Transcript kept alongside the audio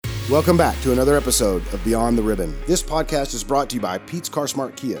Welcome back to another episode of Beyond the Ribbon. This podcast is brought to you by Pete's Car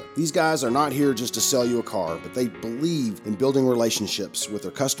Smart Kia. These guys are not here just to sell you a car, but they believe in building relationships with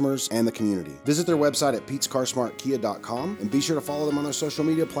their customers and the community. Visit their website at petescarsmartkia.com and be sure to follow them on their social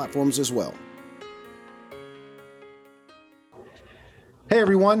media platforms as well. Hey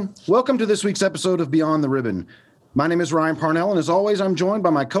everyone, welcome to this week's episode of Beyond the Ribbon. My name is Ryan Parnell, and as always, I'm joined by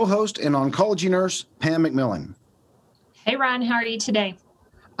my co-host and oncology nurse, Pam McMillan. Hey Ryan, how are you today?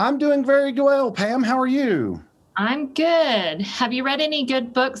 I'm doing very well. Pam, how are you? I'm good. Have you read any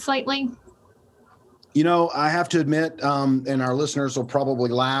good books lately? You know, I have to admit, and our listeners will probably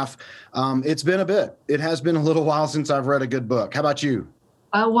laugh, it's been a bit. It has been a little while since I've read a good book. How about you?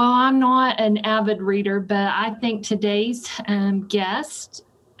 Well, I'm not an avid reader, but I think today's guest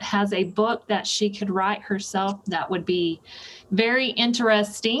has a book that she could write herself that would be very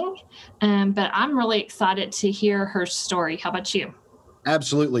interesting. But I'm really excited to hear her story. How about you?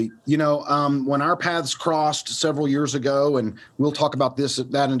 Absolutely. You know, when our paths crossed several years ago, and we'll talk about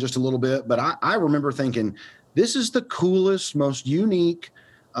that in just a little bit, but I remember thinking, this is the coolest, most unique,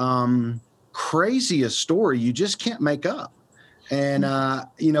 craziest story you just can't make up. And,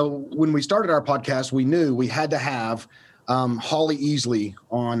 you know, when we started our podcast, we knew we had to have Holly Easley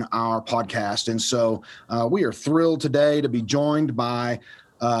on our podcast. And so we are thrilled today to be joined by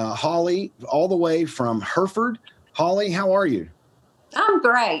Holly all the way from Hereford. Holly, how are you? I'm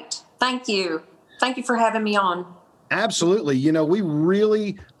great. Thank you. Thank you for having me on. Absolutely. You know, we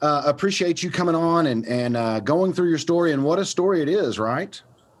really appreciate you coming on and going through your story, and what a story it is, right?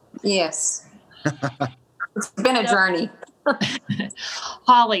 Yes. It's been a journey.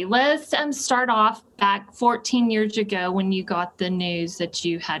 Holly, let's start off back 14 years ago when you got the news that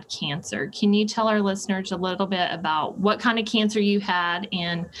you had cancer. Can you tell our listeners a little bit about what kind of cancer you had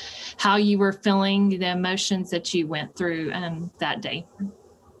and how you were feeling, the emotions that you went through that day?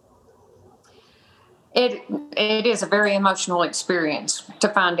 It is a very emotional experience to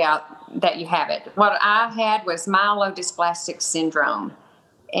find out that you have it. What I had was myelodysplastic syndrome,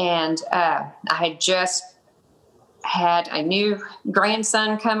 and I had just had a new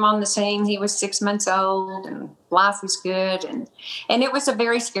grandson come on the scene. He was 6 months old, and life was good. And it was a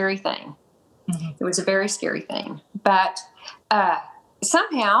very scary thing. Mm-hmm. It was a very scary thing. But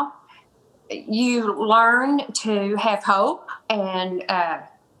somehow you learn to have hope and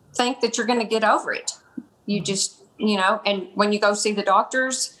think that you're going to get over it. You just, you know, and when you go see the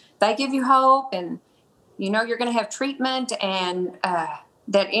doctors, they give you hope, and you know you're going to have treatment, and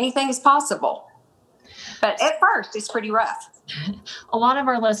that anything is possible. But at first, it's pretty rough. A lot of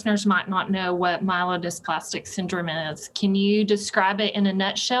our listeners might not know what myelodysplastic syndrome is. Can you describe it in a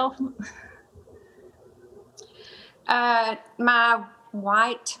nutshell? My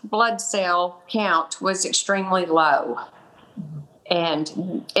white blood cell count was extremely low.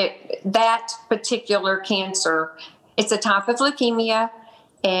 And that particular cancer, it's a type of leukemia,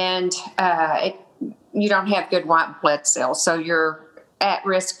 and you don't have good white blood cells, so you're at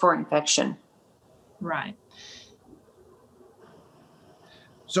risk for infection. Right.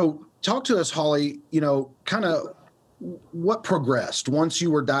 So talk to us, Holly, you know, kind of what progressed once you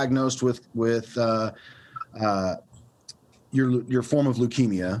were diagnosed with your form of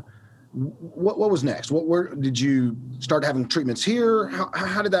leukemia. What was next? Where did you start having treatments here?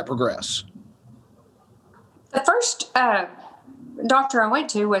 How did that progress? The first doctor I went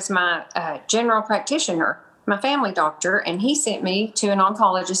to was my general practitioner, my family doctor, and he sent me to an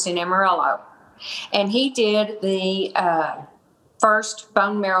oncologist in Amarillo. And he did the first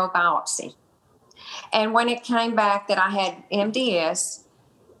bone marrow biopsy. And when it came back that I had MDS,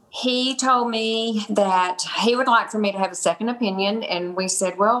 he told me that he would like for me to have a second opinion. And we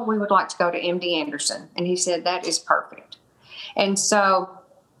said, well, we would like to go to MD Anderson. And he said, that is perfect. And so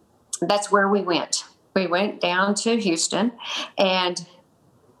that's where we went. We went down to Houston, and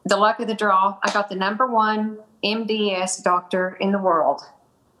the luck of the draw, I got the number one MDS doctor in the world.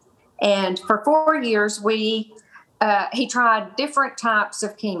 And for 4 years, he tried different types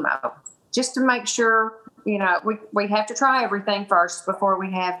of chemo just to make sure, you know, we have to try everything first before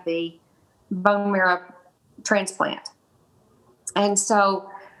we have the bone marrow transplant. And so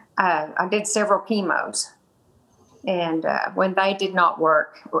I did several chemos. And when they did not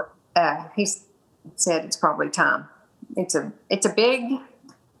work, he said, it's probably time.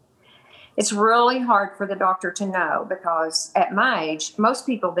 It's really hard for the doctor to know, because at my age, most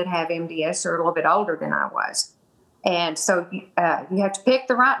people that have MDS are a little bit older than I was. And so you have to pick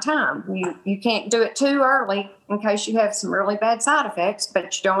the right time. You can't do it too early in case you have some really bad side effects,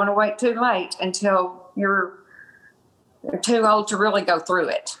 but you don't want to wait too late until you're too old to really go through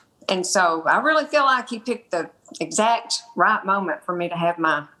it. And so I really feel like he picked the exact right moment for me to have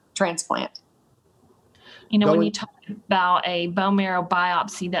my transplant. When you talk about a bone marrow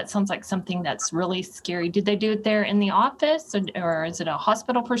biopsy, that sounds like something that's really scary. Did they do it there in the office, or is it a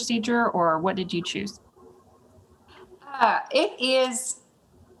hospital procedure, or what did you choose? It is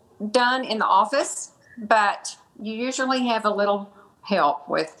done in the office, but you usually have a little help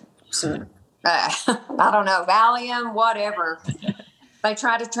with some, I don't know, Valium, whatever. They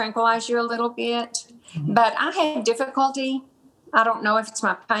try to tranquilize you a little bit, but I had difficulty. I don't know if it's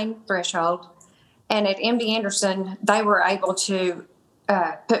my pain threshold. And at MD Anderson, they were able to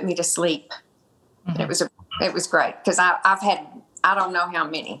put me to sleep. Mm-hmm. It was great because I've had, I don't know how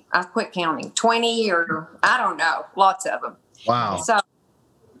many. I've quit counting, 20 or I don't know, lots of them. Wow. So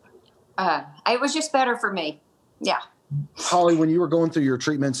it was just better for me. Yeah. Holly, when you were going through your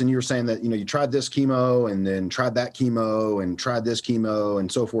treatments and you were saying that, you tried this chemo and then tried that chemo and tried this chemo and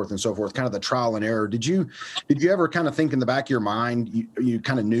so forth, kind of the trial and error. Did you ever kind of think in the back of your mind, you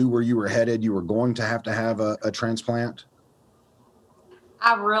kind of knew where you were headed? You were going to have a transplant?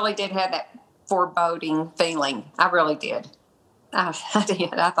 I really did have that foreboding feeling. I really did. I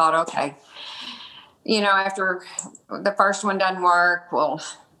did. I thought, okay, after the first one doesn't work, well,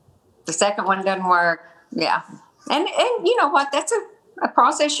 the second one doesn't work. Yeah. And you know what? That's a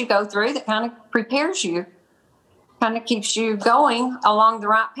process you go through that kind of prepares you, kind of keeps you going along the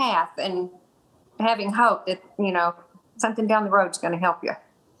right path and having hope that, something down the road is going to help you.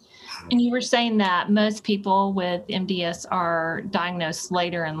 And you were saying that most people with MDS are diagnosed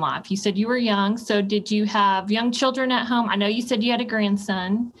later in life. You said you were young. So did you have young children at home? I know you said you had a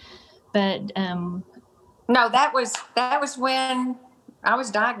grandson, but no, that was when I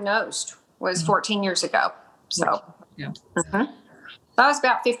was diagnosed, was 14 years ago. So, yeah. I was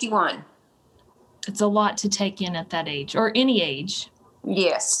about 51. It's a lot to take in at that age, or any age.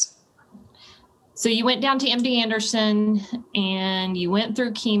 Yes. So you went down to MD Anderson and you went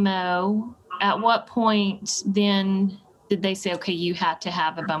through chemo. At what point then did they say, okay, you had to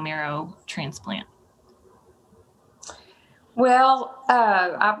have a bone marrow transplant? Well,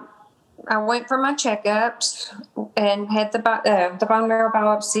 I went for my checkups and had the bone marrow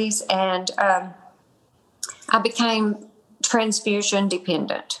biopsies, and I became transfusion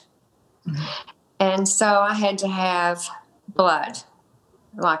dependent. Mm-hmm. And so I had to have blood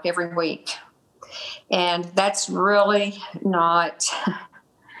like every week. And that's really not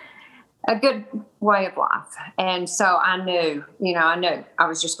a good way of life. And so I knew I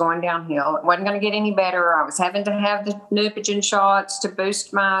was just going downhill. It wasn't going to get any better. I was having to have the Neupogen shots to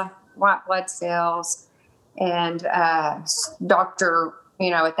boost my white blood cells. And doctor,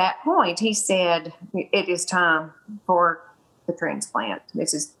 at that point, he said, it is time for the transplant.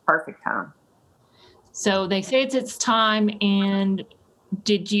 This is perfect time. So they say it's time. And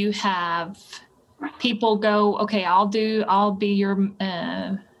did you have people go, okay, I'll be your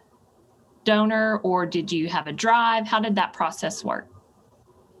donor, or did you have a drive? How did that process work?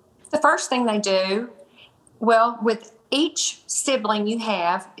 The first thing they do, well, with each sibling you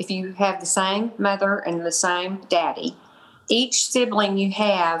have, if you have the same mother and the same daddy, each sibling you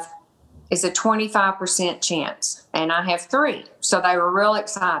have is a 25% chance. And I have 3. So they were real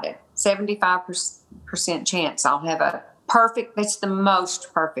excited. 75% chance I'll have a perfect, that's the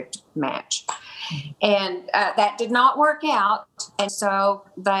most perfect match. And that did not work out. And so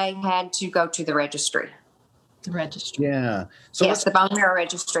they had to go to the registry. The registry. Yeah. So yes, the bone marrow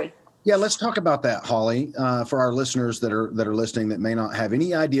registry. Yeah, let's talk about that, Holly, for our listeners that are listening that may not have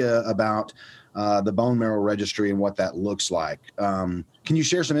any idea about the bone marrow registry and what that looks like. Can you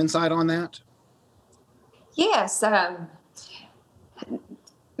share some insight on that? Yes.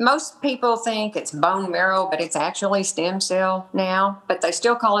 Most people think it's bone marrow, but it's actually stem cell now, but they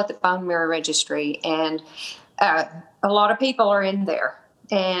still call it the bone marrow registry. And a lot of people are in there.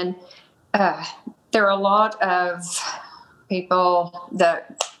 And there are a lot of people, the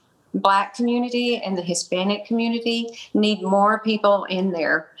Black community and the Hispanic community need more people in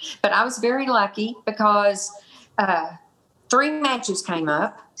there. But I was very lucky because 3 matches came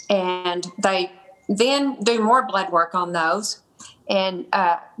up, and they then do more blood work on those. And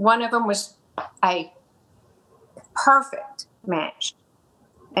one of them was a perfect match.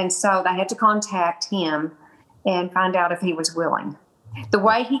 And so they had to contact him and find out if he was willing. The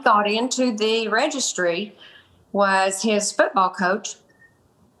way he got into the registry was his football coach.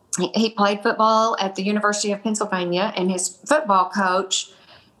 He played football at the University of Pennsylvania, and his football coach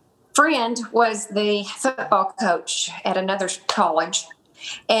friend was the football coach at another college.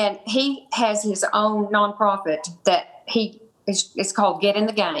 And he has his own nonprofit that it's called Get in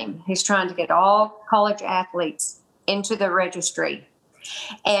the Game. He's trying to get all college athletes into the registry.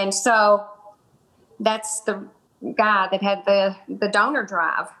 And so that's the guy that had the donor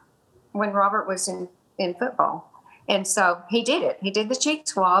drive. when Robert was in football. And so he did it. He did the cheek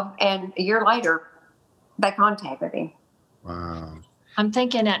swab, and a year later, they contacted him. Wow. I'm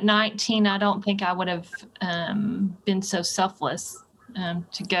thinking at 19, I don't think I would have been so selfless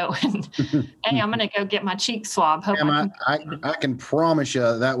to go and, hey, I'm going to go get my cheek swab. Hope I can promise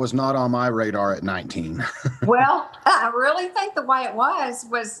you that was not on my radar at 19. Well, I really think the way it was,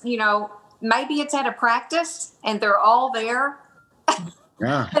 maybe it's at a practice and they're all there.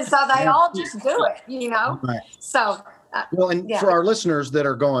 Yeah. And so they all just do it, Right. So. Well, and for our listeners that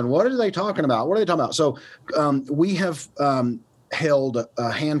are going, what are they talking about? What are they talking about? So we have held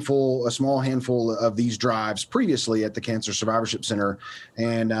a small handful of these drives previously at the Cancer Survivorship Center.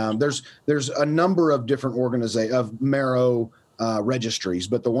 And there's a number of different of marrow registries,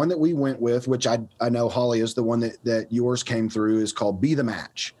 but the one that we went with, which I know, Holly, is the one that yours came through, is called Be the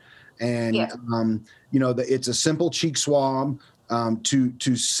Match. And, it's a simple cheek swab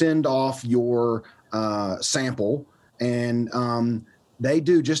to send off your sample. And they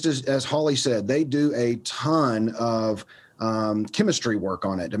do, just as Holly said, they do a ton of chemistry work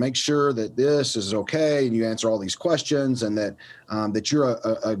on it to make sure that this is okay, and you answer all these questions, and that you're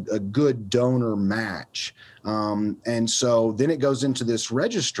a good donor match. And so then it goes into this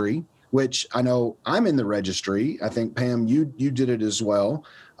registry, which I know I'm in the registry. I think, Pam, you did it as well.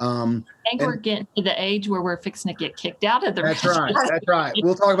 I think we're getting to the age where we're fixing to get kicked out of the registry. That's right.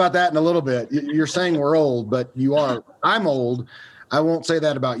 We'll talk about that in a little bit. You're saying we're old, but you are. I'm old. I won't say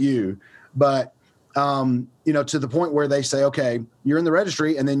that about you. But, to the point where they say, okay, you're in the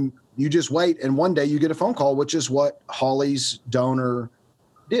registry, and then you just wait. And one day you get a phone call, which is what Holly's donor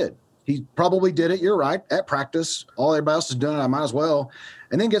did. He probably did it, you're right, at practice. All everybody else is doing it, I might as well.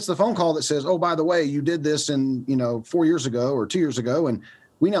 And then gets the phone call that says, oh, by the way, you did this 4 years ago or 2 years ago, and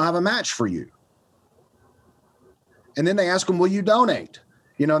we now have a match for you. And then they ask them, will you donate?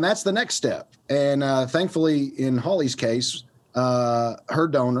 And that's the next step. And thankfully, in Holly's case, her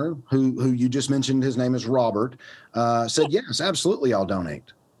donor, who you just mentioned, his name is Robert, said, yes, absolutely, I'll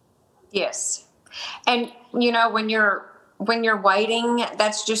donate. Yes. And, when you're waiting,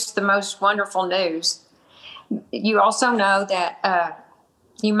 that's just the most wonderful news. You also know that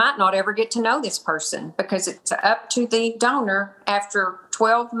you might not ever get to know this person, because it's up to the donor after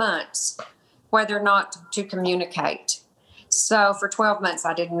 12 months whether or not to communicate. So for 12 months,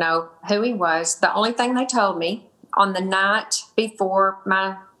 I didn't know who he was. The only thing they told me on the night before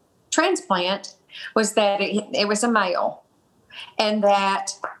my transplant was that it was a male, and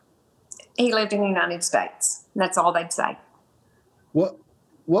that he lived in the United States. That's all they'd say. What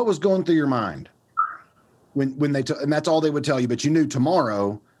was going through your mind when they and that's all they would tell you, but you knew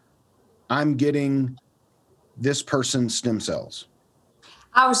tomorrow I'm getting this person's stem cells?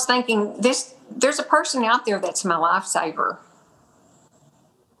 I was thinking, there's a person out there that's my lifesaver.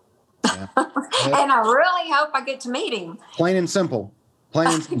 Yeah. And I really hope I get to meet him. Plain and simple.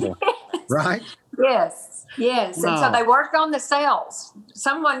 Yes. Right? Yes. Wow. And so they work on the cells.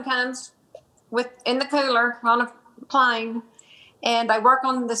 Someone comes in the cooler on a plane, and they work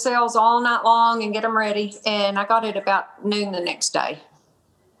on the cells all night long and get them ready. And I got it about noon the next day.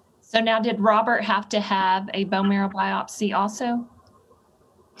 So now, did Robert have to have a bone marrow biopsy also?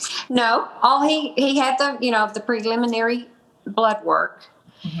 No, all he had the preliminary blood work.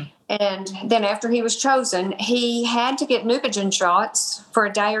 Mm-hmm. And then after he was chosen, he had to get Neupogen shots for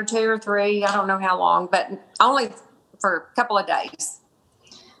a day or 2 or 3. I don't know how long, but only for a couple of days.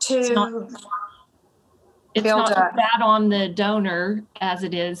 It's not as bad on the donor as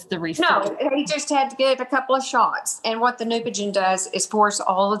it is the recipient. No, he just had to get a couple of shots. And what the Neupogen does is force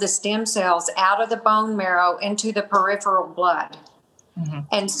all of the stem cells out of the bone marrow into the peripheral blood. Mm-hmm.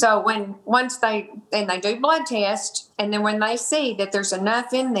 And so once they do blood tests, and then when they see that there's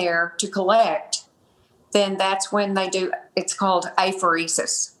enough in there to collect, then that's when they do, it's called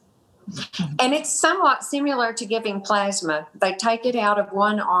apheresis. Mm-hmm. And it's somewhat similar to giving plasma. They take it out of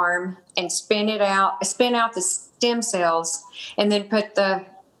one arm and spin out the stem cells, and then put the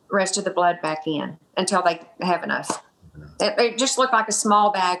rest of the blood back in until they have enough. It just looked like a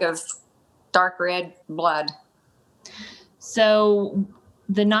small bag of dark red blood. So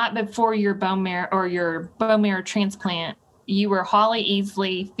the night before your bone marrow transplant, you were Holly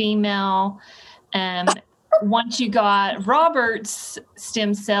Easley, female. Once you got Robert's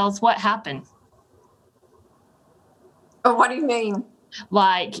stem cells, what happened? Oh, what do you mean?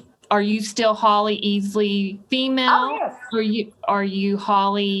 Like, are you still Holly Easley, female? Oh, yes. Or are you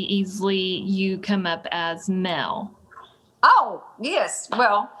Holly Easley, you come up as male? Oh, yes.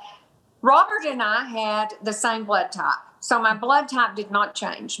 Well, Robert and I had the same blood type. So my blood type did not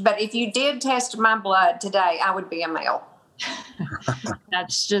change. But if you did test my blood today, I would be a male.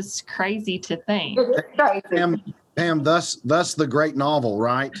 That's just crazy to think. Pam, thus the great novel,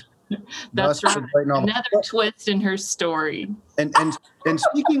 right? That's right. The great novel. Another twist in her story. And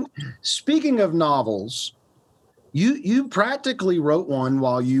speaking of novels, you practically wrote one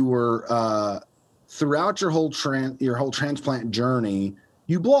while you were throughout your whole transplant journey.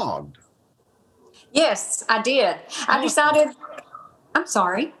 You blogged. Yes, I did. I decided. I'm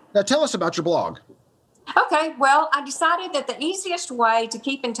sorry. Now tell us about your blog. Okay, well, I decided that the easiest way to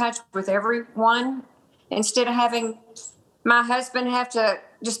keep in touch with everyone, instead of having my husband have to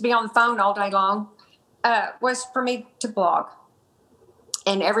just be on the phone all day long, was for me to blog.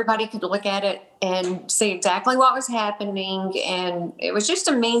 And everybody could look at it and see exactly what was happening. And it was just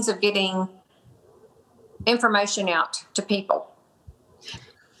a means of getting information out to people,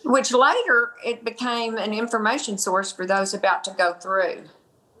 which later it became an information source for those about to go through.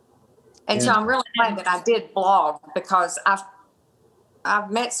 And so I'm really glad that I did blog, because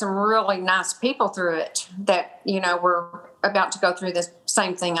I've met some really nice people through it that, were about to go through the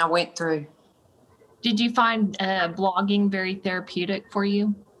same thing I went through. Did you find blogging very therapeutic for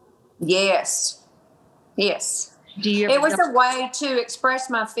you? Yes. It was a way to express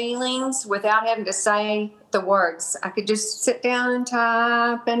my feelings without having to say the words. I could just sit down and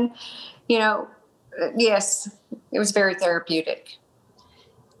type and, yes, it was very therapeutic.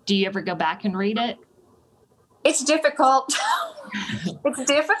 Do you ever go back and read it? It's difficult. It's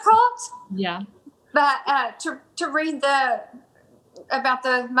difficult. Yeah. But to read about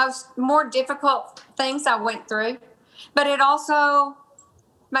the more difficult things I went through, but it also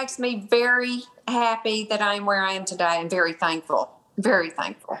makes me very happy that I am where I am today, and very thankful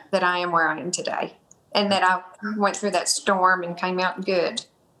that I am where I am today, and that I went through that storm and came out good.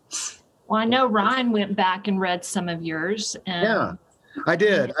 Well, I know Ryan went back and read some of yours. Yeah, I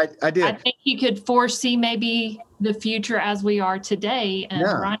did. I did. I think you could foresee maybe the future as we are today. And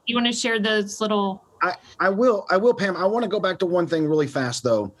Ryan, you want to share those little... I will, Pam. I want to go back to one thing really fast,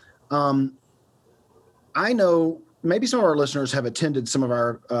 though. I know maybe some of our listeners have attended some of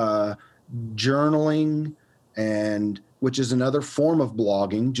our journaling, and which is another form of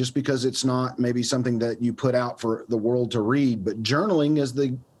blogging, just because it's not maybe something that you put out for the world to read. But journaling is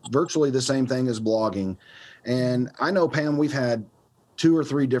virtually the same thing as blogging. And I know, Pam, we've had 2 or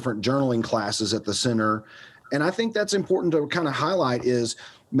 3 different journaling classes at the center. And I think that's important to kind of highlight is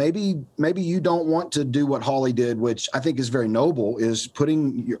maybe you don't want to do what Holly did, which I think is very noble, is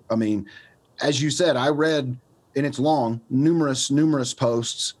as you said, I read, and it's long, numerous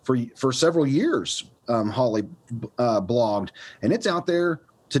posts for several years. Holly blogged, and it's out there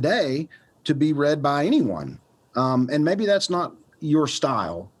today to be read by anyone. And maybe that's not your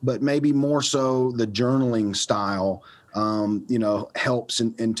style, but maybe more so the journaling style helps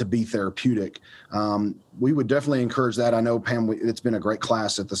and to be therapeutic. We would definitely encourage that. I know, Pam, it's been a great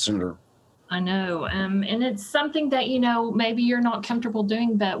class at the center. I know. And it's something that, maybe you're not comfortable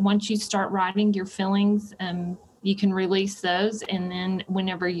doing, but once you start writing your feelings, you can release those. And then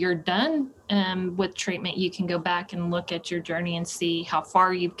whenever you're done with treatment, you can go back and look at your journey and see how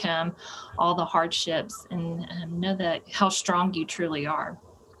far you've come, all the hardships, and know that how strong you truly are.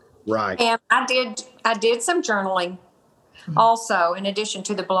 Right. And I did some journaling also, in addition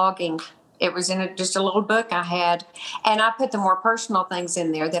to the blogging. It was in just a little book I had, and I put the more personal things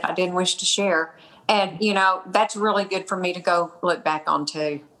in there that I didn't wish to share. And, that's really good for me to go look back on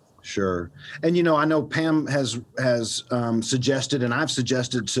too. Sure. And, I know Pam has suggested, and I've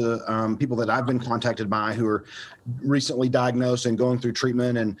suggested to people that I've been contacted by who are recently diagnosed and going through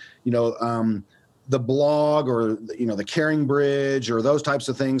treatment, and, the blog or, the Caring Bridge or those types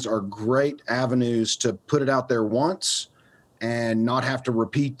of things are great avenues to put it out there once and not have to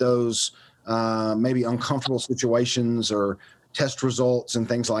repeat those maybe uncomfortable situations or test results and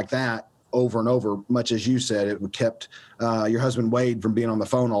things like that over and over. Much as you said, it kept your husband Wade from being on the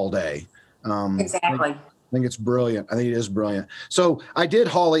phone all day. Exactly. I think it's brilliant. I think it is brilliant. So I did,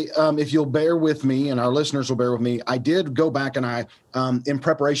 Holly, if you'll bear with me, and our listeners will bear with me, I did go back and I, in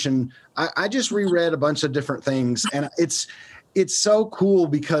preparation, I just reread a bunch of different things. And it's so cool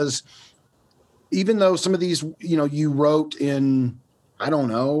because even though some of these, you wrote in, I don't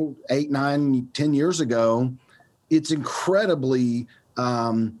know, 8, 9, 10 years ago, it's incredibly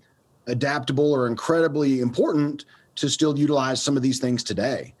adaptable or incredibly important to still utilize some of these things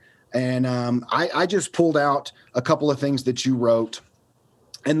today. And I just pulled out a couple of things that you wrote.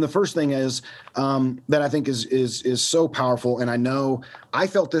 And the first thing is that I think is so powerful. And I know I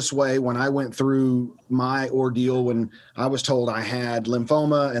felt this way when I went through my ordeal when I was told I had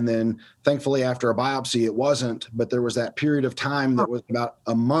lymphoma. And then thankfully after a biopsy, it wasn't. But there was that period of time that was about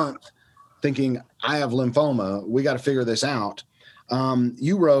a month thinking, I have lymphoma. We got to figure this out.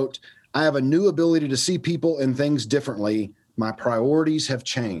 You wrote, I have a new ability to see people and things differently. My priorities have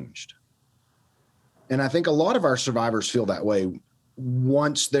changed. And I think a lot of our survivors feel that way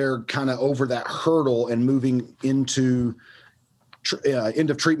once they're kind of over that hurdle and moving into end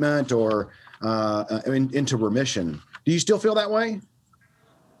of treatment or into remission. Do you still feel that way?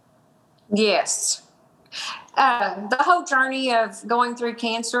 Yes. The whole journey of going through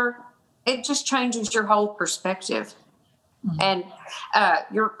cancer, it just changes your whole perspective. Mm-hmm. And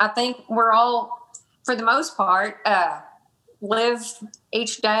I think we're all, for the most part, live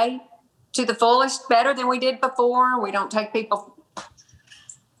each day to the fullest, better than we did before. We don't take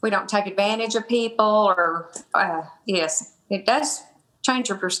advantage of people, or yes, it does change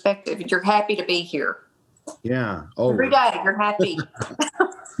your perspective. You're happy to be here. Yeah. Every day you're happy.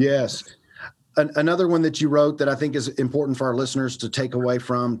 Yes. Another one that you wrote that I think is important for our listeners to take away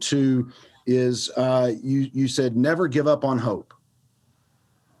from too is you said, never give up on hope.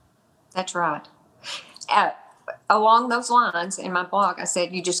 That's right. Along those lines in my blog, I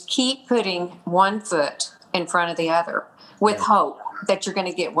said, you just keep putting one foot in front of the other with hope that you're going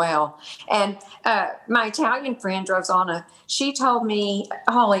to get well. And my Italian friend, Rosanna, she told me,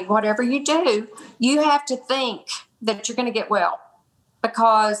 Holly, whatever you do, you have to think that you're going to get well,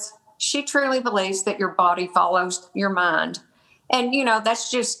 because she truly believes that your body follows your mind. And,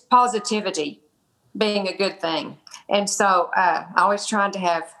 that's just positivity being a good thing. And so I always tried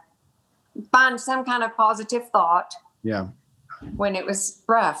to find some kind of positive thought. Yeah. When it was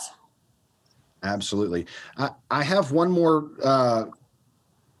rough. Absolutely. I have one more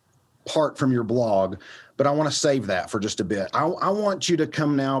part from your blog, but I want to save that for just a bit. I want you to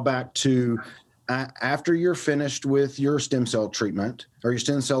come now back to after you're finished with your stem cell treatment or your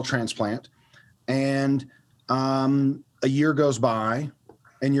stem cell transplant, and a year goes by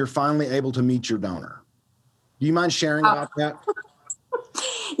and you're finally able to meet your donor. Do you mind sharing about that?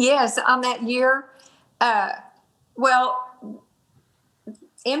 Yes, on that year,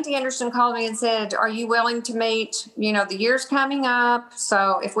 MD Anderson called me and said, are you willing to meet, the year's coming up.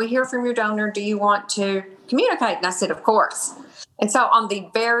 So if we hear from your donor, do you want to communicate? And I said, of course. And so on the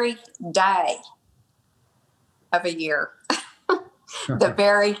very day of a year, the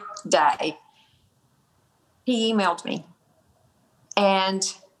very day, he emailed me. And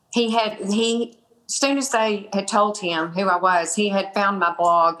as soon as they had told him who I was, he had found my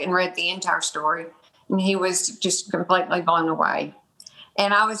blog and read the entire story. And he was just completely blown away.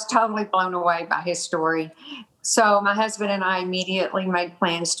 And I was totally blown away by his story. So my husband and I immediately made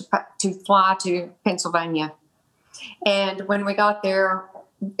plans to fly to Pennsylvania. And when we got there,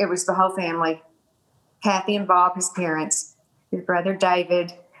 it was the whole family, Kathy and Bob, his parents, his brother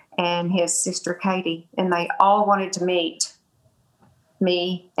David, and his sister Katie. And they all wanted to meet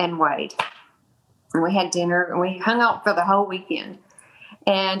me and Wade. And we had dinner and we hung out for the whole weekend.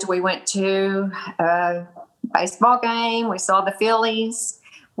 And we went to a baseball game. We saw the Phillies.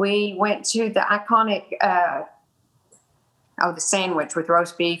 We went to the iconic, the sandwich with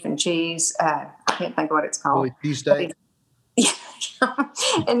roast beef and cheese. I can't think of what it's called. Cheesesteak. Yeah.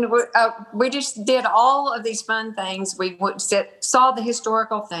 And we just did all of these fun things. We saw the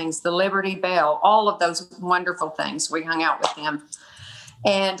historical things, the Liberty Bell, all of those wonderful things. We hung out with them.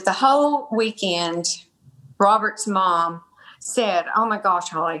 And the whole weekend, Robert's mom said, oh my gosh,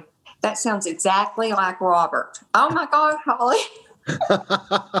 Holly, that sounds exactly like Robert. Oh my gosh, Holly.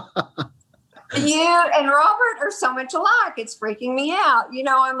 You and Robert are so much alike. It's freaking me out.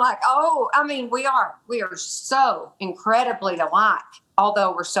 I'm like, we are so incredibly alike,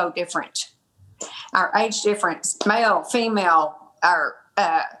 although we're so different. Our age difference, male, female, our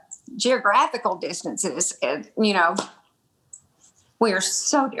geographical distances, we are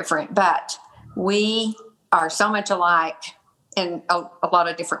so different, but we are so much alike in a lot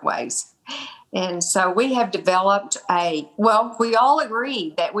of different ways. And so we have developed we all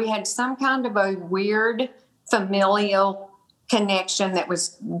agreed that we had some kind of a weird familial connection that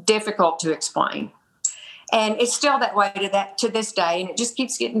was difficult to explain. And it's still that way to this day, and it just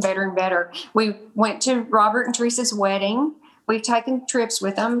keeps getting better and better. We went to Robert and Teresa's wedding. We've taken trips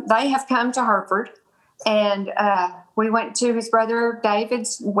with them. They have come to Hereford, and we went to his brother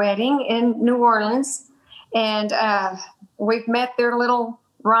David's wedding in New Orleans, and we've met their little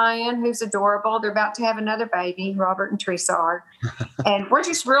Ryan, who's adorable. They're about to have another baby, Robert and Teresa are. And we're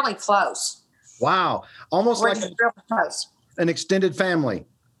just really close. Wow. Almost we're like really close. An extended family.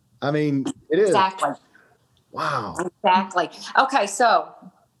 I mean, it is. Exactly. Wow. Exactly. Okay, so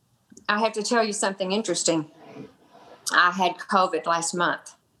I have to tell you something interesting. I had COVID last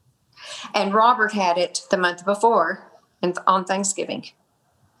month, and Robert had it the month before on Thanksgiving.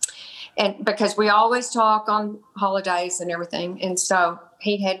 And because we always talk on holidays and everything. And so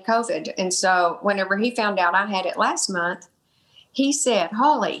he had COVID. And so whenever he found out I had it last month, he said,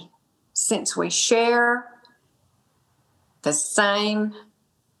 Holly, since we share the same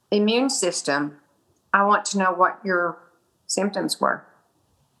immune system, I want to know what your symptoms were.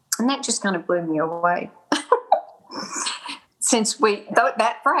 And that just kind of blew me away. Since we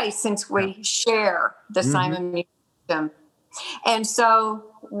share the same immune system. And so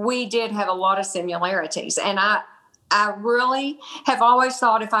we did have a lot of similarities. And I really have always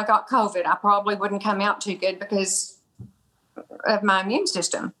thought if I got COVID, I probably wouldn't come out too good because of my immune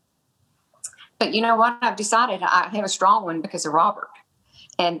system. But you know what? I've decided I have a strong one because of Robert.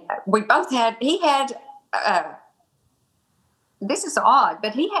 And he had, this is odd,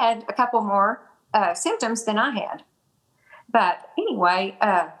 but he had a couple more symptoms than I had. But anyway,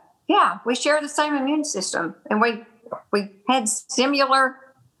 we share the same immune system. And we had similar,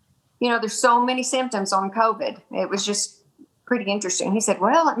 there's so many symptoms on COVID. It was just pretty interesting. He said,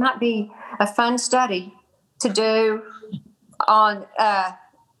 well, it might be a fun study to do on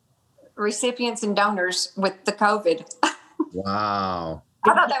recipients and donors with the COVID. Wow.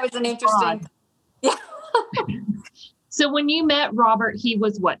 I thought that was an interesting. Yeah. So when you met Robert, he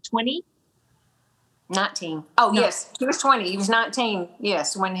was what, 20? 19. Oh, no. Yes. He was 20. He was 19.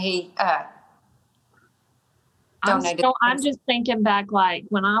 Yes. When he donated. I'm just thinking back, like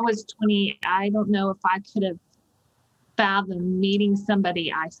when I was 20, I don't know if I could have fathomed meeting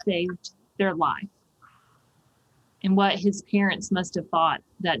somebody I saved their life and what his parents must have thought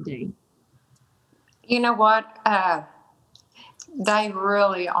that day. You know what? They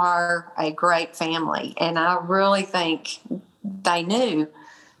really are a great family. And I really think they knew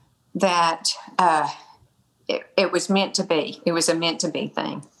that it was meant to be. It was a meant to be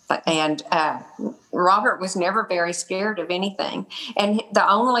thing. And Robert was never very scared of anything. And the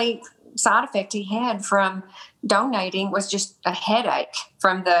only side effect he had from donating was just a headache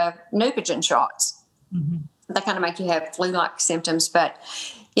from the Neupogen shots. Mm-hmm. They kind of make you have flu-like symptoms. But,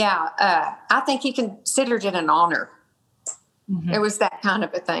 I think he considered it an honor. Mm-hmm. It was that kind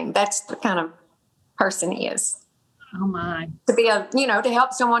of a thing. That's the kind of person he is. Oh, my. To be to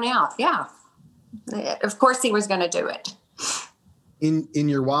help someone out. Yeah. Of course he was going to do it. In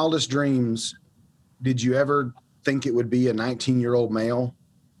your wildest dreams, did you ever think it would be a 19-year-old male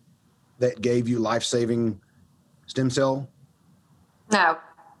that gave you life-saving stem cell? No.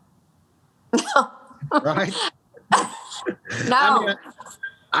 Right? No.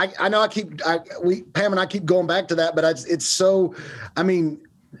 I know Pam and I keep going back to that, but it's so, I mean,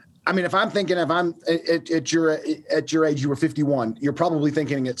 if I'm thinking, if I'm at your age, you were 51, you're probably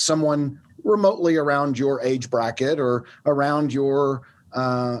thinking it's someone remotely around your age bracket or around your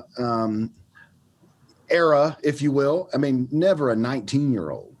era, if you will. I mean, never a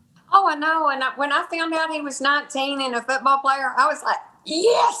 19-year-old. Oh, I know. And when I found out he was 19 and a football player, I was like,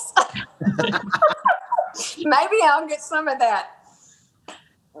 yes. Maybe I'll get some of that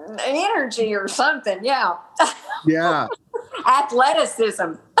energy or something. Yeah. Yeah.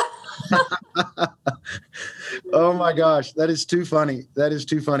 Athleticism. Oh my gosh. That is too funny.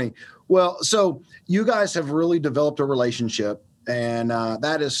 Well, so you guys have really developed a relationship, and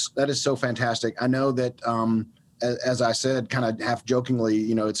that is so fantastic. I know that, as I said, kind of half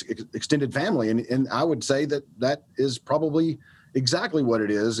jokingly, it's extended family. And I would say that is probably exactly what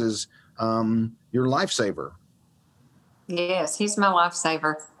it is your lifesaver. Yes, he's my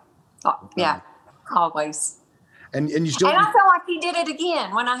lifesaver. Oh, yeah, always. And you still. And I feel like he did it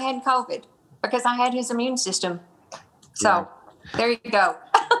again when I had COVID because I had his immune system. So There you go.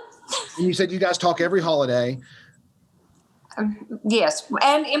 And you said you guys talk every holiday. Yes,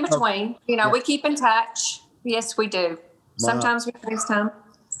 and in between, we keep in touch. Yes, we do. Sometimes we FaceTime.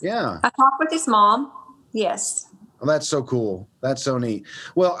 Yeah. I talk with his mom. Yes. Well, that's so cool. That's so neat.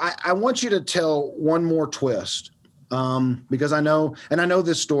 Well, I want you to tell one more twist. Because I know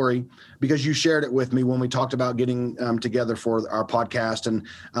this story because you shared it with me when we talked about getting together for our podcast. And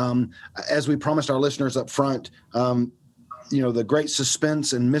as we promised our listeners up front, the great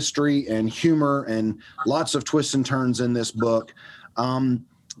suspense and mystery and humor and lots of twists and turns in this book.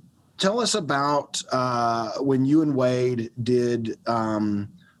 Tell us about when you and Wade did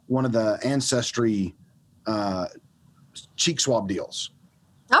one of the Ancestry cheek swab deals.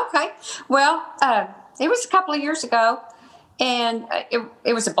 Okay. Well, it was a couple of years ago, and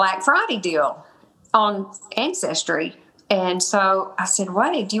it was a Black Friday deal on Ancestry. And so I said,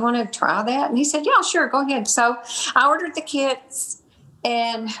 Wade, do you want to try that? And he said, yeah, sure, go ahead. So I ordered the kits,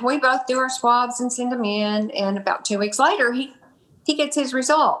 and we both do our swabs and send them in. And about 2 weeks later, he gets his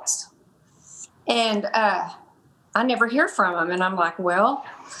results. And I never hear from them. And I'm like, well,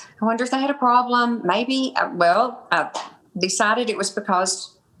 I wonder if they had a problem. Maybe, I decided it was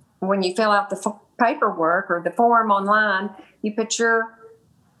because when you fill out the paperwork or the form online, you put your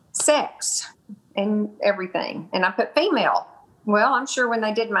sex and everything. And I put female. Well, I'm sure when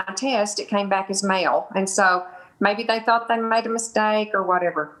they did my test, it came back as male. And so maybe they thought they made a mistake or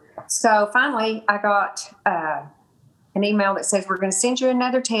whatever. So finally, I got an email that says, we're going to send you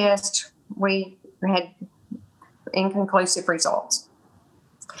another test. We had inconclusive results.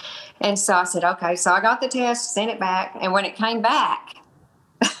 And so I said, okay. So I got the test, sent it back. And when it came back,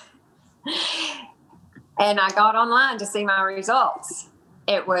 and I got online to see my results,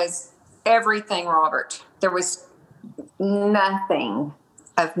 it was everything, Robert. There was nothing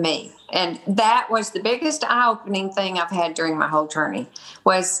of me. And that was the biggest eye-opening thing I've had during my whole journey,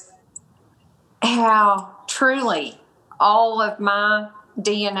 was how truly all of my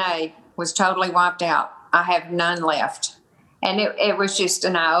DNA was totally wiped out. I have none left. And it was just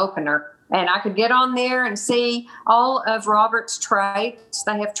an eye-opener. And I could get on there and see all of Robert's traits.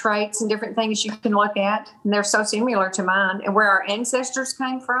 They have traits and different things you can look at, and they're so similar to mine. And where our ancestors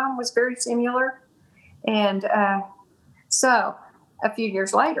came from was very similar. And so a few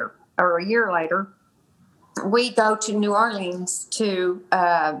years later, or a year later, we go to New Orleans to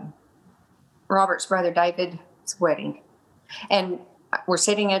Robert's brother David's wedding. And we're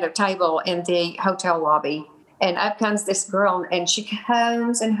sitting at a table in the hotel lobby. And up comes this girl, and she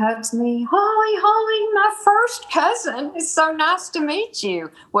comes and hugs me. Holly, my first cousin. It's so nice to meet you.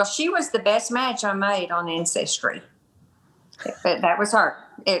 Well, she was the best match I made on Ancestry. That was her.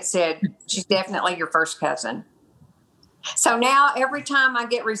 It said, she's definitely your first cousin. So now every time I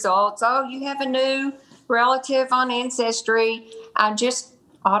get results, you have a new relative on Ancestry, I just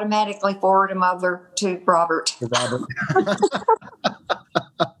automatically forward them over to Robert.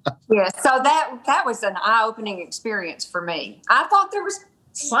 Yeah, so that was an eye-opening experience for me. I thought there was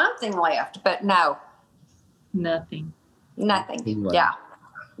something left, but no. Nothing. Yeah.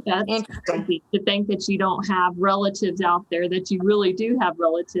 That's interesting crazy to think that you don't have relatives out there, that you really do have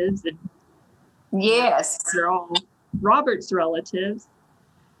relatives. And yes. They're all Robert's relatives.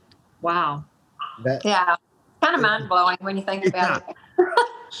 Wow. Yeah. Kind of mind-blowing when you think about it.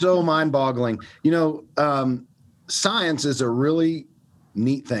 So mind-boggling. Science is a really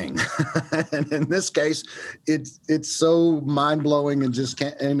neat thing. And in this case, it's so mind-blowing and just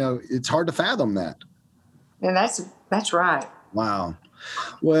can't, it's hard to fathom that. And that's right. Wow.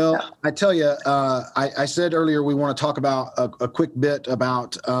 Well, I tell you, I said earlier we want to talk about a quick bit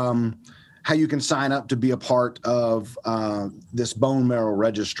about how you can sign up to be a part of this bone marrow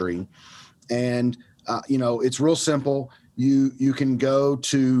registry. And, it's real simple. You can go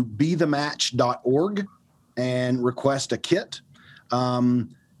to bethematch.org and request a kit.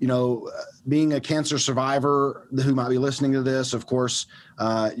 Being a cancer survivor who might be listening to this, of course,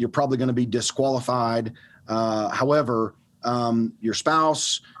 you're probably going to be disqualified. However, your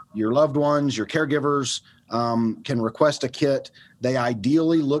spouse, your loved ones, your caregivers can request a kit. They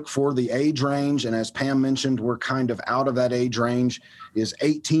ideally look for the age range. And as Pam mentioned, we're kind of out of that age range, is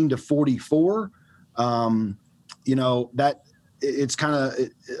 18 to 44. That it's kind of,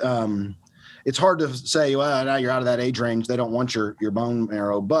 it's hard to say, well, now you're out of that age range, they don't want your bone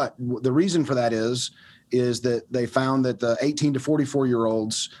marrow. But the reason for that is that they found that the 18 to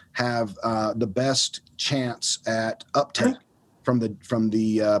 44-year-olds have the best chance at uptake from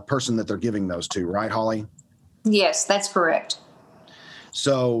the person that they're giving those to, right, Holly? Yes, that's correct.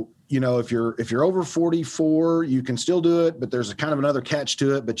 So, if you're over 44, you can still do it, but there's a kind of another catch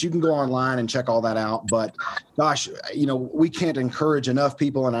to it. But you can go online and check all that out. But gosh, we can't encourage enough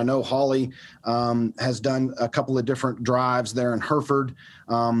people. And I know Holly has done a couple of different drives there in Hereford.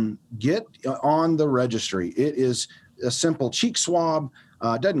 Get on the registry. It is a simple cheek swab.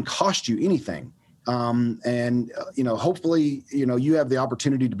 Doesn't cost you anything. Hopefully, you have the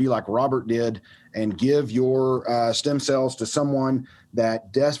opportunity to be like Robert did and give your stem cells to someone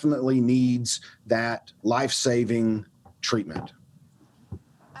that definitely needs that life-saving treatment.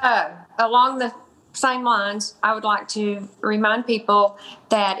 Along the same lines, I would like to remind people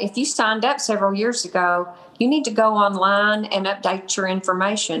that if you signed up several years ago, you need to go online and update your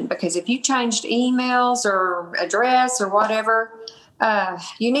information, because if you changed emails or address or whatever,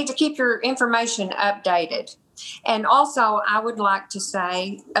 you need to keep your information updated. And also, I would like to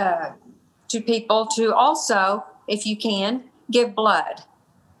say to people to also, if you can, give blood,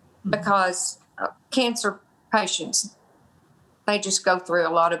 because cancer patients, they just go through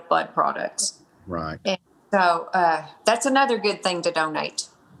a lot of blood products. Right. And so that's another good thing to donate.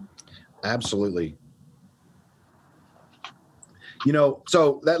 Absolutely.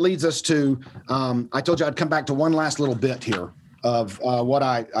 So that leads us to, I told you I'd come back to one last little bit here of what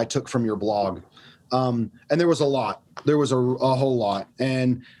I took from your blog. And there was a lot. There was a whole lot.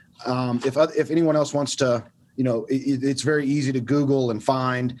 And if anyone else wants to, it's very easy to Google and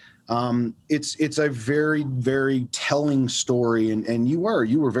find. It's a very, very telling story. And you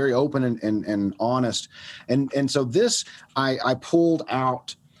were very open and honest. And so this, I pulled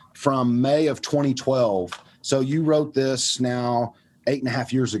out from May of 2012. So you wrote this now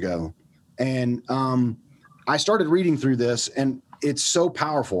 8.5 years ago. And I started reading through this, and it's so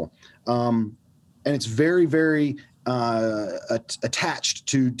powerful. And it's very, very attached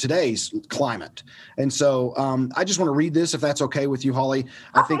to today's climate. And so I just want to read this, if that's okay with you, Holly.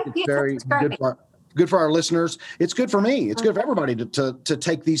 I think it's very good for our listeners. It's good for me. It's good for everybody to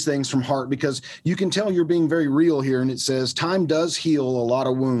take these things from heart, because you can tell you're being very real here. And it says, time does heal a lot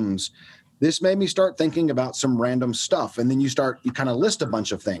of wounds. This made me start thinking about some random stuff. And then you kind of list a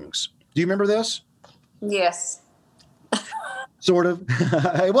bunch of things. Do you remember this? Yes. Sort of.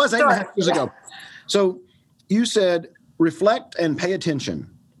 It was 8.5 years ago. So you said, reflect and pay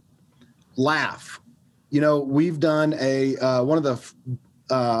attention. Laugh. We've done one of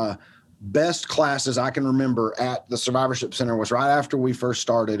the best classes I can remember at the Survivorship Center was right after we first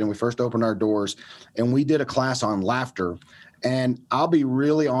started and we first opened our doors, and we did a class on laughter. And I'll be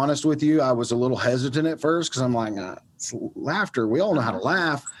really honest with you, I was a little hesitant at first because I'm like, it's laughter. We all know how to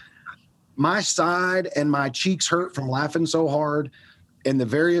laugh. My side and my cheeks hurt from laughing so hard, and the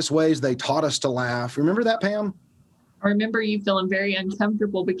various ways they taught us to laugh. Remember that, Pam? I remember you feeling very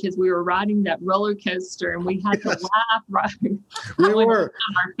uncomfortable because we were riding that roller coaster and we had to laugh right. We were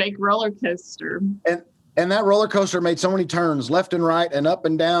on our fake roller coaster. And that roller coaster made so many turns left and right and up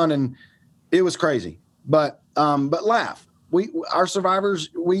and down, and it was crazy. But laugh. Our survivors,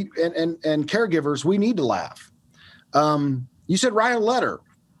 and caregivers, we need to laugh. You said write a letter.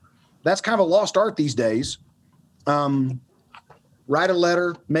 That's kind of a lost art these days. Write a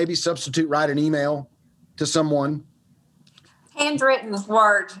letter, maybe substitute write an email to someone. Handwritten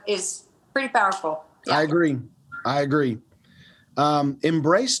word is pretty powerful. Yeah. I agree.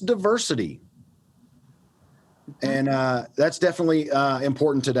 Embrace diversity. And that's definitely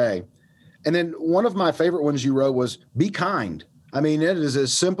important today. And then one of my favorite ones you wrote was be kind. I mean, it is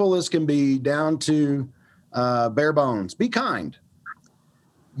as simple as can be, down to bare bones. Be kind.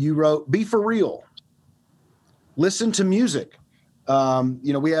 You wrote, be for real. Listen to music.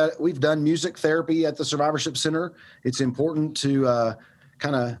 We've done music therapy at the Survivorship Center. It's important to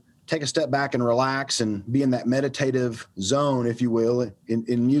kind of take a step back and relax and be in that meditative zone, if you will,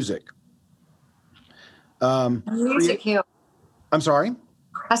 in music. Music heals. I'm sorry?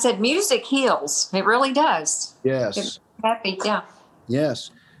 I said music heals. It really does. Yes. It's happy, yeah.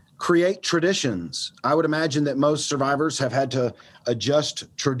 Yes. Create traditions. I would imagine that most survivors have had to adjust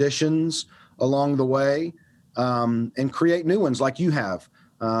traditions along the way, and create new ones like you have.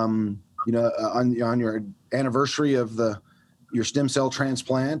 On your anniversary of your stem cell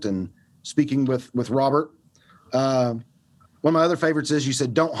transplant, and speaking with Robert. One of my other favorites is you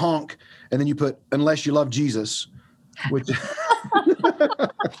said, don't honk. And then you put, unless you love Jesus, which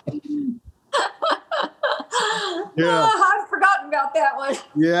yeah. I've forgotten about that one.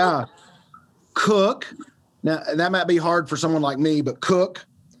 Yeah. Cook. Now, that might be hard for someone like me, but cook.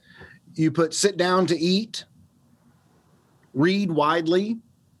 You put sit down to eat, read widely,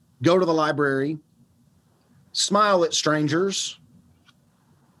 go to the library, smile at strangers,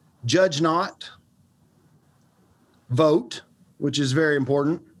 judge not, vote, which is very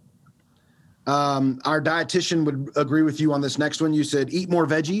important. Our dietitian would agree with you on this next one. You said eat more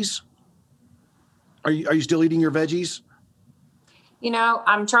veggies. Are you still eating your veggies?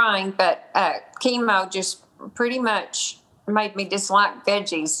 I'm trying, but chemo just pretty much made me dislike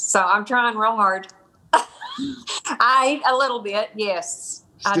veggies. So I'm trying real hard. I eat a little bit, yes.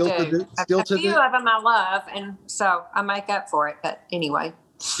 Still I do. A few of them I love, and so I make up for it. But anyway.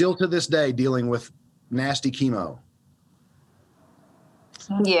 Still to this day dealing with nasty chemo.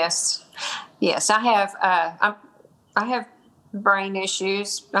 Yes. I have. I have brain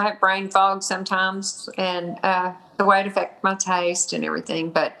issues. I have brain fog sometimes, and the way it affects my taste and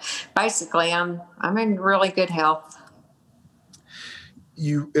everything. But basically, I'm in really good health.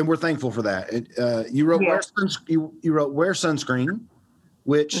 And we're thankful for that. You wrote you wrote wear sunscreen,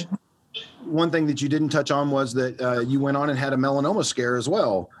 which one thing that you didn't touch on was that you went on and had a melanoma scare as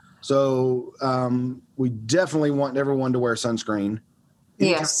well. So we definitely want everyone to wear sunscreen.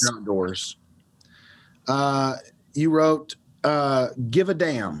 Yes. Outdoors. You wrote give a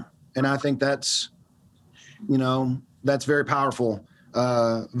damn, and I think that's very powerful.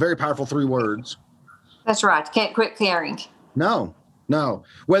 Very powerful 3 words. That's right. Can't quit caring. No.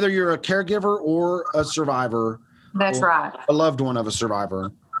 Whether you're a caregiver or a survivor, That's right. a loved one of a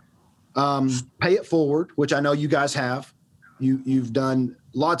survivor, pay it forward, which I know you guys have. You've done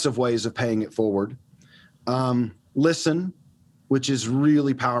lots of ways of paying it forward. Listen, which is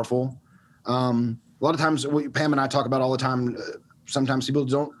really powerful. A lot of times, Pam and I talk about all the time. Sometimes people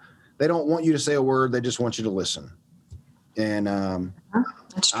don't want you to say a word; they just want you to listen. And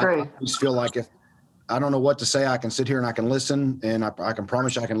that's true. I just feel like if I don't know what to say, I can sit here and I can listen, and I can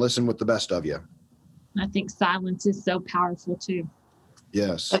promise you I can listen with the best of you. I think silence is so powerful too.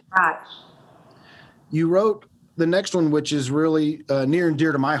 Yes. That's right. You wrote the next one, which is really near and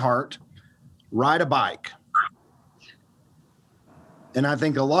dear to my heart. Ride a bike. And I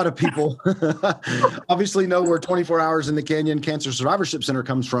think a lot of people obviously know where 24 Hours in the Canyon Cancer Survivorship Center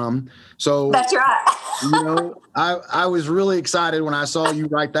comes from. So that's right. I was really excited when I saw you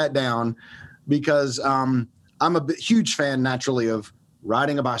write that down, because I'm a huge fan naturally of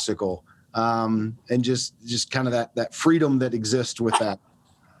riding a bicycle, and just kind of that freedom that exists with that.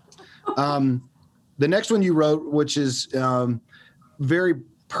 The next one you wrote, which is very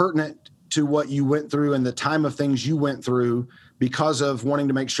pertinent to what you went through and the time of things you went through, because of wanting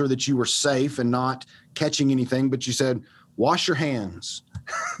to make sure that you were safe and not catching anything. But you said, wash your hands.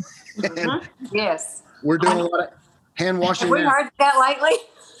 Yes. We're doing a lot of hand washing. Have we heard that lately?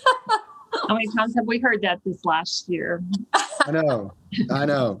 How many times have we heard that this last year? I know.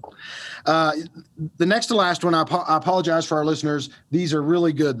 The next to last one, I apologize for our listeners. These are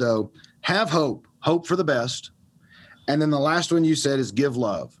really good, though. Have hope for the best. And then the last one you said is give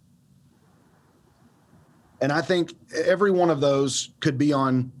love. And I think every one of those could be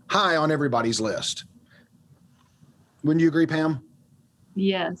high on everybody's list. Wouldn't you agree, Pam?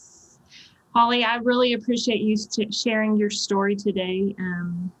 Yes. Holly, I really appreciate you sharing your story today.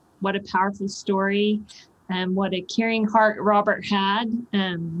 What a powerful story, and what a caring heart Robert had.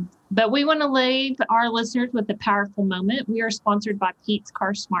 But we want to leave our listeners with a powerful moment. We are sponsored by Pete's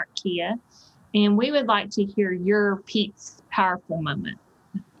Car Smart Kia, and we would like to hear your Pete's powerful moment.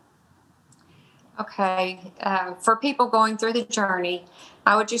 Okay. For people going through the journey,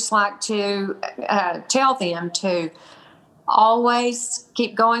 I would just like to tell them to always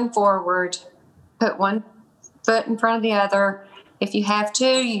keep going forward, put one foot in front of the other. If you have to,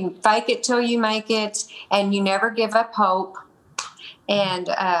 you fake it till you make it, and you never give up hope. And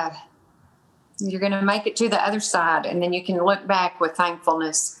you're going to make it to the other side, and then you can look back with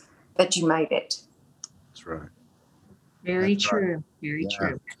thankfulness that you made it. That's right. Very true. Very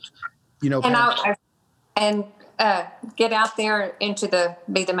true. And get out there into the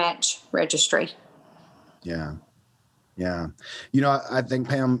Be the Match registry. Yeah. I think,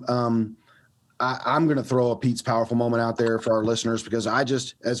 Pam, I'm going to throw a Pete's powerful moment out there for our listeners, because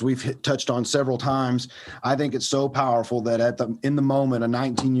as we've touched on several times, I think it's so powerful that in the moment, a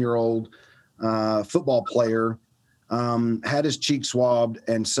 19-year-old football player had his cheek swabbed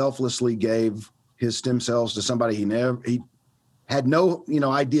and selflessly gave his stem cells to somebody he had no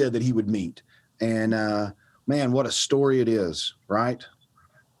idea that he would meet. And man, what a story it is, right?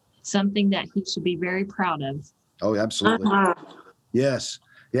 Something that he should be very proud of. Oh, absolutely. Yes.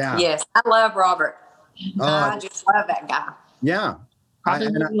 Yeah. Yes. I love Robert. I just love that guy. Yeah.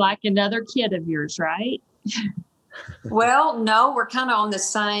 Probably like another kid of yours, right? Well, no, we're kind of on the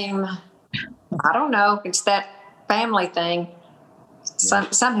same, I don't know. It's that family thing.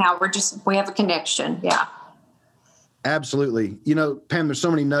 Somehow we have a connection. Yeah. Absolutely. Pam, there's so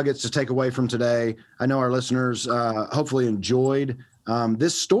many nuggets to take away from today. I know our listeners hopefully enjoyed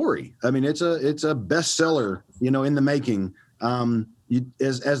this story. I mean, it's a bestseller, in the making.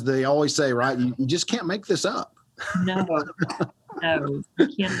 As they always say, right? You just can't make this up. No, you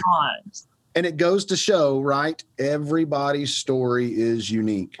cannot. And it goes to show, right? Everybody's story is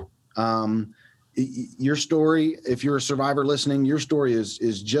unique. Your story, if you're a survivor listening, your story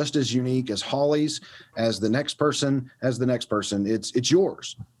is just as unique as Holly's, as the next person. It's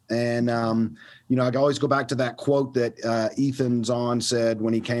yours. And, I always go back to that quote that Ethan Zahn said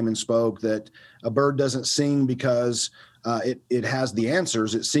when he came and spoke, that a bird doesn't sing because it has the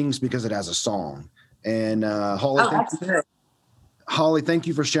answers. It sings because it has a song. And Holly, thank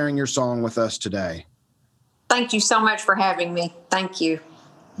you for sharing your song with us today. Thank you so much for having me. Thank you.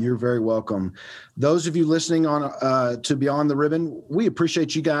 You're very welcome. Those of you listening on to Beyond the Ribbon, we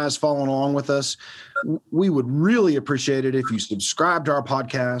appreciate you guys following along with us. We would really appreciate it if you subscribe to our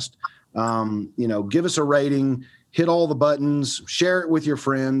podcast. Give us a rating, hit all the buttons, share it with your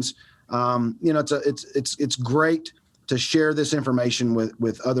friends. It's great to share this information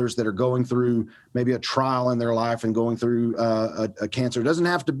with others that are going through maybe a trial in their life and going through a cancer. It doesn't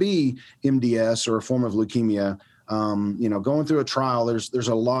have to be MDS or a form of leukemia. Going through a trial, there's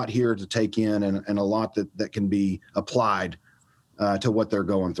a lot here to take in and a lot that can be applied to what they're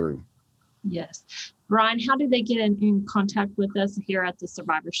going through. Yes. Ryan, how do they get in contact with us here at the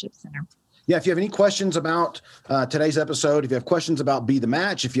Survivorship Center? Yeah, if you have any questions about today's episode, if you have questions about Be the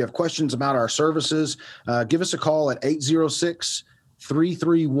Match, if you have questions about our services, give us a call at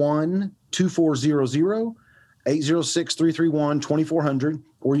 806-331-2400, 806-331-2400,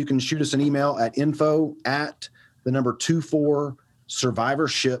 or you can shoot us an email at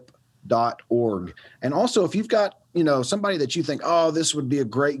info@24survivorship.org. And also, if you've got somebody that you think, oh, this would be a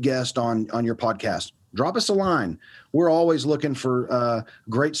great guest on your podcast, drop us a line. We're always looking for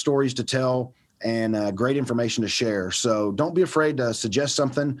great stories to tell and great information to share. So don't be afraid to suggest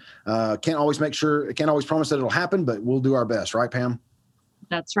something. Can't always promise that it'll happen, but we'll do our best. Right, Pam?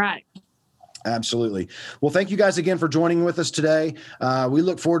 That's right. Absolutely. Well, thank you guys again for joining with us today. We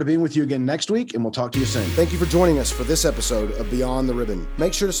look forward to being with you again next week, and we'll talk to you soon. Thank you for joining us for this episode of Beyond the Ribbon.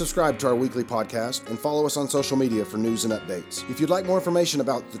 Make sure to subscribe to our weekly podcast and follow us on social media for news and updates. If you'd like more information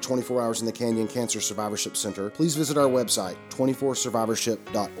about the 24 Hours in the Canyon Cancer Survivorship Center, please visit our website,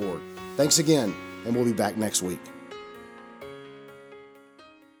 24survivorship.org. Thanks again, and we'll be back next week.